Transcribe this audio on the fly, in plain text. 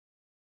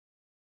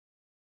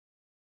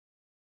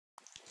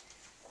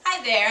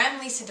Hi there, I'm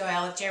Lisa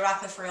Doyle with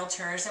Rockcliff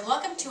Realtors, and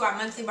welcome to our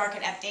monthly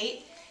market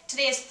update.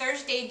 Today is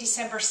Thursday,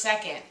 December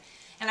 2nd,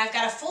 and I've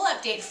got a full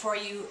update for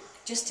you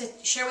just to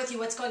share with you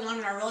what's going on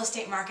in our real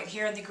estate market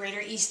here in the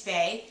greater East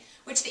Bay,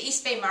 which the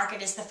East Bay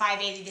market is the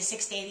 580, the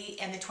 680,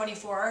 and the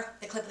 24,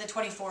 the clip of the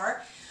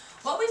 24.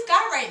 What we've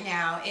got right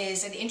now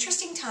is an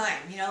interesting time.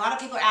 You know, a lot of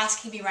people are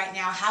asking me right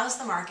now, how's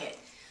the market?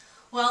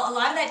 Well, a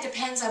lot of that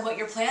depends on what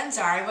your plans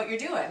are and what you're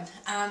doing.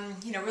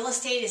 Real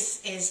estate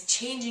is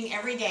changing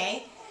every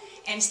day.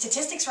 And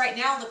statistics right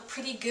now look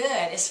pretty good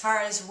as far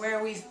as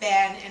where we've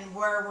been and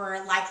where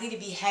we're likely to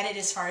be headed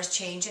as far as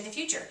change in the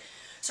future.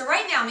 So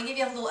right now, I'm going to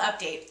give you a little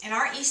update. In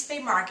our East Bay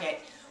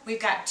market, we've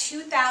got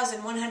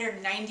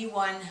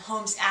 2,191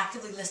 homes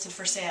actively listed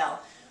for sale,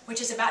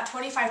 which is about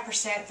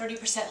 25%,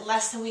 30%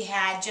 less than we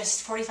had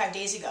just 45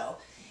 days ago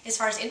as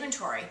far as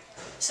inventory.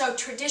 So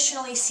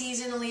traditionally,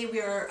 seasonally,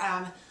 we're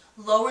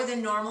lower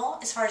than normal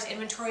as far as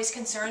inventory is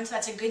concerned, so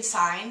that's a good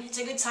sign. It's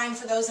a good sign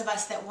for those of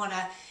us that want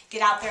to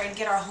get out there and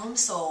get our home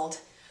sold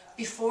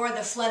before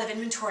the flood of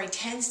inventory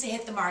tends to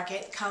hit the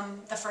market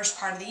come the first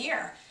part of the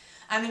year.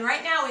 And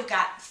right now we've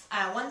got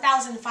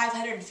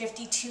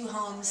 1,552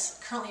 homes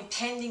currently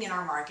pending in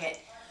our market,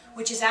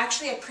 which is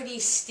actually a pretty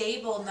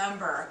stable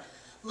number.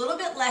 A little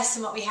bit less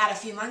than what we had a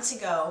few months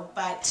ago,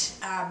 but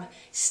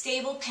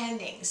stable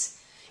pendings.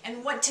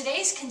 And what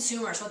today's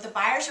consumers, what the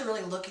buyers are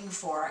really looking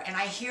for, and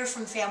I hear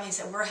from families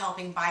that we're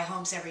helping buy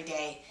homes every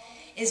day,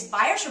 is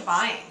buyers are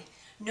buying.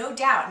 No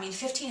doubt. I mean,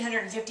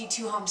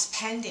 1,552 homes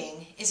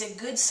pending is a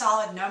good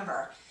solid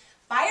number.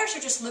 Buyers are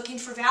just looking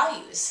for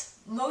values.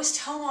 Most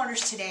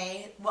homeowners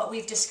today, what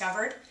we've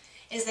discovered,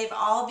 is they've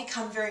all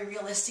become very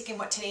realistic in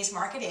what today's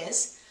market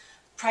is,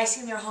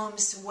 pricing their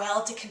homes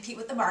well to compete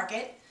with the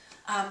market.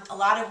 A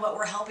lot of what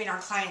we're helping our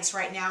clients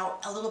right now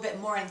a little bit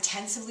more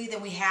intensively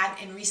than we had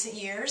in recent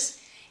years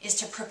is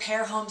to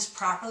prepare homes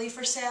properly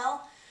for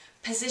sale.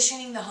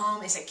 Positioning the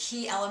home is a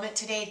key element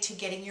today to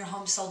getting your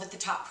home sold at the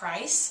top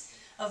price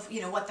of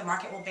what the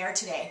market will bear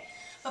today.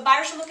 But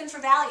buyers are looking for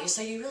value,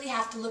 so you really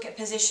have to look at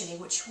positioning,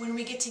 which when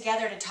we get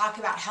together to talk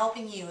about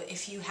helping you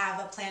if you have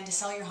a plan to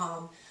sell your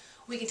home,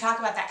 we can talk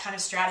about that kind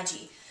of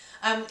strategy.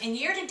 And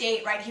year to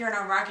date, right here in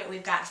our market,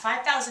 we've got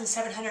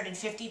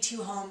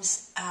 5,752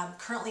 homes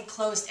currently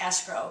closed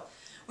escrow,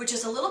 which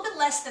is a little bit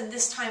less than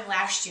this time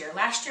last year.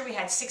 Last year we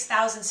had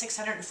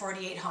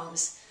 6,648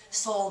 homes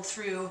sold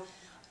through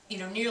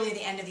nearly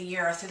the end of the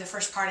year or through the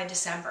first part of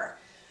December.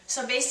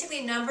 So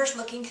basically numbers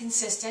looking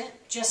consistent,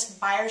 just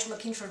buyers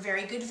looking for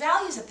very good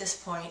values at this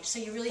point. So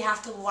you really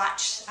have to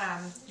watch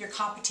your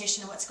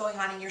competition and what's going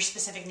on in your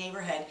specific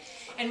neighborhood.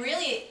 And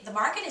really the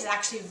market is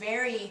actually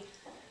very,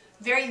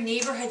 very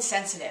neighborhood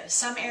sensitive.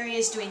 Some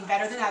areas doing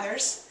better than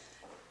others.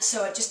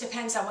 So it just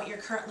depends on what your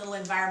current little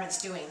environment's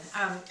doing.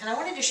 And I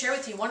wanted to share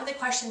with you, one of the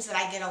questions that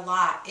I get a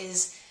lot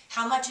is,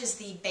 how much is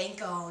the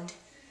bank-owned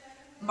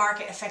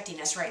market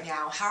affecting us right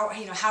now? How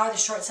are the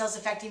short sales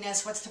affecting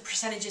us? What's the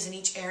percentages in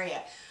each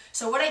area?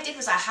 So what I did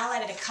was I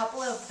highlighted a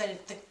couple of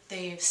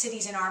the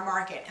cities in our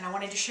market, and I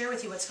wanted to share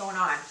with you what's going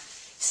on.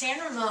 San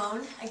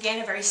Ramon,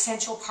 again, a very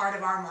central part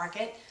of our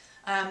market.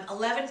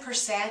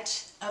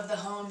 11% of the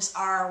homes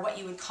are what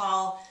you would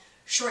call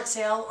short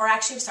sale, or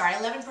actually, I'm sorry,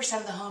 11%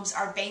 of the homes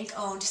are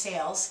bank-owned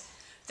sales.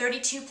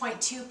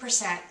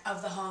 32.2%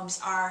 of the homes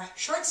are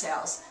short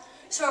sales.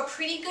 So a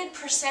pretty good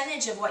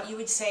percentage of what you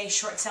would say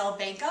short sale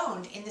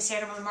bank-owned in the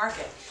San Ramon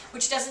market,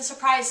 which doesn't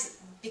surprise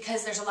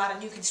because there's a lot of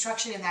new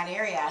construction in that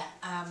area.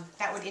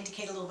 That would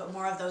indicate a little bit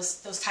more of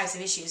those types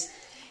of issues.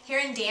 Here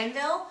in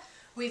Danville,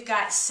 we've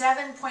got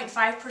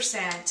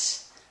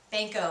 7.5%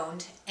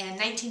 bank-owned and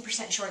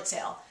 19% short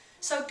sale.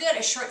 So good,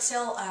 a short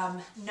sale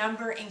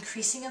number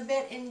increasing a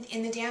bit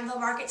in the Danville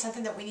market,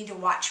 something that we need to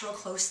watch real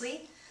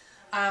closely.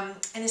 And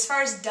as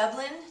far as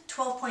Dublin,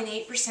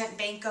 12.8%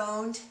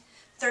 bank-owned,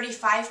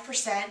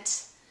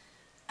 35%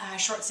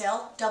 short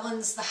sale.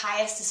 Dublin's the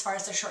highest as far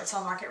as the short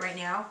sale market right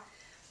now.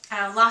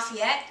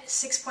 Lafayette,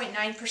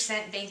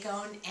 6.9%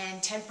 bank-owned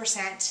and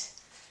 10%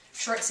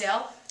 short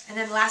sale. And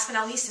then last but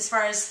not least, as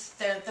far as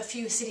the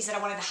few cities that I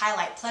wanted to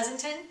highlight,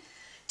 Pleasanton,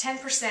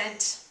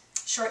 10%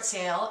 short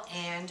sale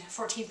and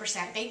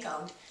 14%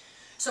 bank-owned.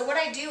 So what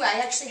I do,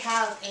 I actually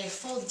have a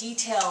full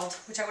detailed,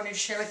 which I wanted to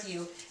share with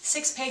you,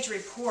 6-page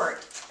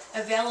report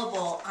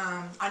available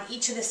on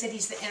each of the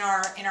cities that in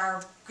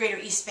our greater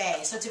East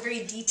Bay. So it's a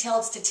very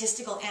detailed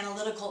statistical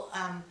analytical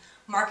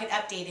market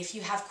update. If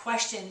you have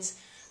questions,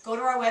 go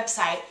to our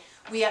website.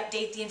 We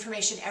update the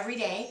information every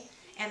day,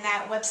 and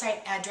that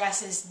website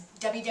address is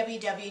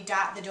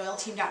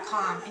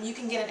www.thedoyleteam.com, and you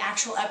can get an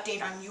actual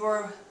update on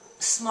your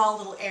small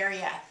little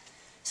area,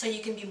 so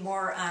you can be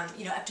more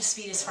up to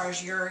speed as far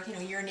as your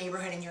your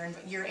neighborhood and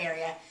your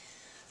area.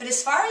 But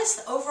as far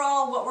as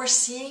overall what we're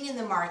seeing in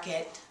the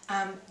market,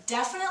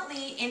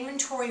 definitely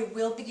inventory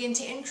will begin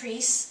to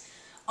increase.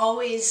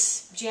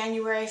 Always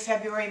January,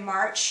 February,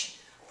 March,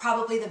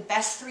 probably the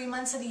best 3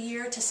 months of the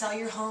year to sell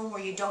your home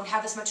where you don't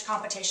have as much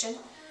competition.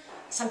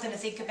 Something to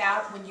think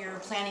about when you're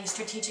planning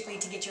strategically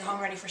to get your home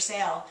ready for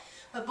sale.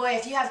 But boy,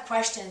 if you have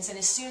questions, and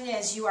as soon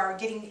as you are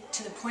getting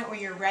to the point where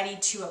you're ready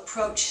to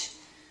approach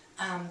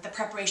the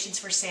preparations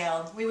for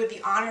sale, we would be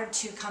honored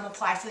to come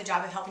apply for the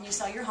job of helping you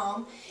sell your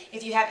home.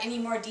 If you have any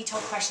more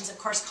detailed questions, of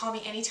course, call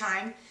me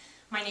anytime.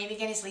 My name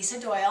again is Lisa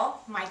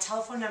Doyle. My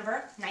telephone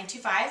number,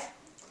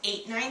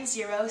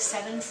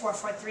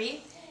 925-890-7443,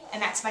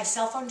 and that's my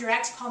cell phone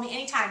direct. Call me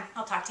anytime.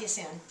 I'll talk to you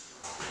soon.